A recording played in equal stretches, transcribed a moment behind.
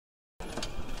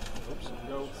Pearson.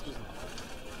 Go. Excuse me.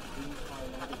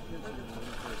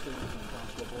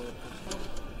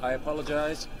 I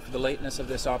apologize for the lateness of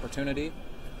this opportunity.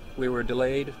 We were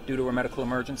delayed due to a medical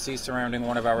emergency surrounding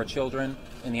one of our children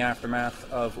in the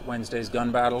aftermath of Wednesday's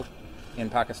gun battle in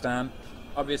Pakistan.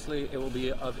 Obviously, it will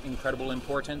be of incredible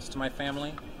importance to my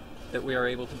family that we are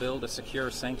able to build a secure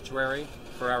sanctuary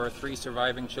for our 3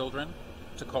 surviving children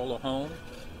to call a home,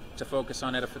 to focus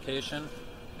on edification,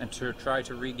 and to try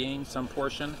to regain some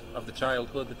portion of the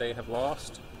childhood that they have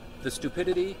lost. The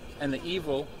stupidity and the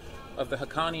evil of the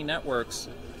Haqqani network's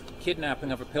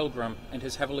kidnapping of a pilgrim and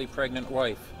his heavily pregnant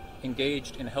wife,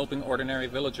 engaged in helping ordinary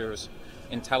villagers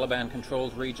in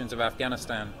Taliban-controlled regions of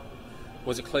Afghanistan,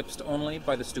 was eclipsed only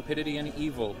by the stupidity and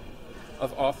evil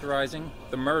of authorizing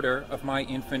the murder of my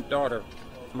infant daughter,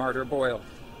 Martyr Boyle,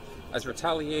 as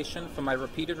retaliation for my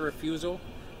repeated refusal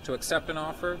to accept an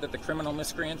offer that the criminal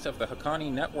miscreants of the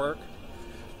Haqqani network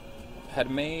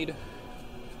had made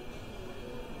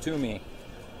to me,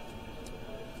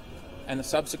 and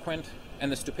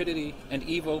the stupidity and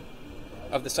evil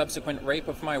of the subsequent rape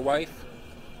of my wife,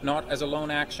 not as a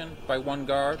lone action by one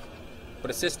guard, but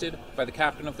assisted by the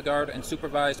captain of the guard and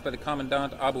supervised by the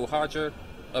commandant Abu Hajar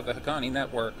of the Haqqani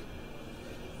network.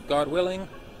 God willing,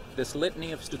 this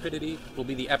litany of stupidity will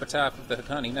be the epitaph of the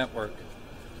Haqqani network.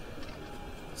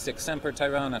 Sic semper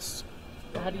tyrannis.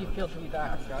 How do you feel to be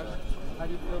back, Josh? How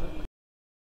do you feel to